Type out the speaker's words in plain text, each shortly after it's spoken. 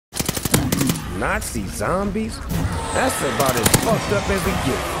Nazi zombies? That's about as fucked up as it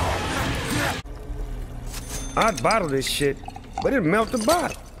gets. I'd bottle this shit, but it'd melt the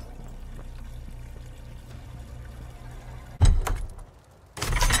bottle.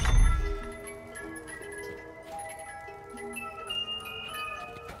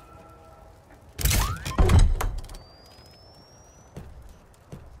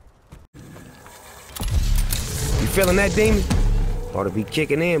 You feeling that, demon? Ought to be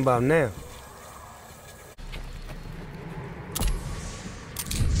kicking in about now.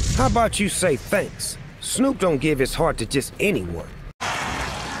 How about you say thanks? Snoop don't give his heart to just anyone.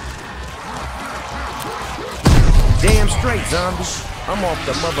 Damn straight, zombie. I'm off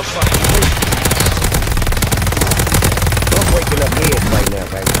the motherfucking roof. I'm waking up heads right now,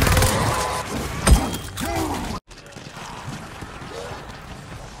 baby.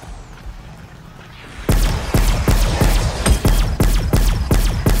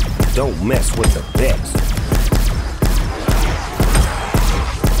 Don't mess with the best.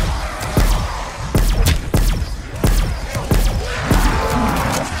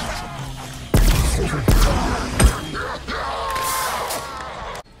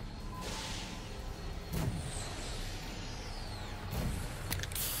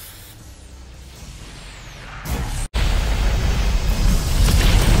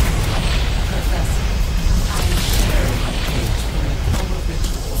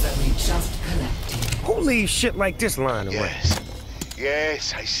 Who leaves shit like this lying around?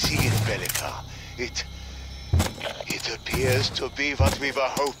 Yes, I see it, Bellica. It appears to be what we were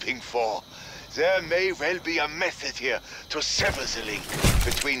hoping for. There may well be a method here to sever the link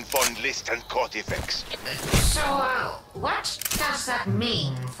between Von List and Cortifex. So, what does that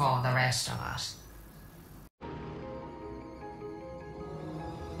mean for the rest of us?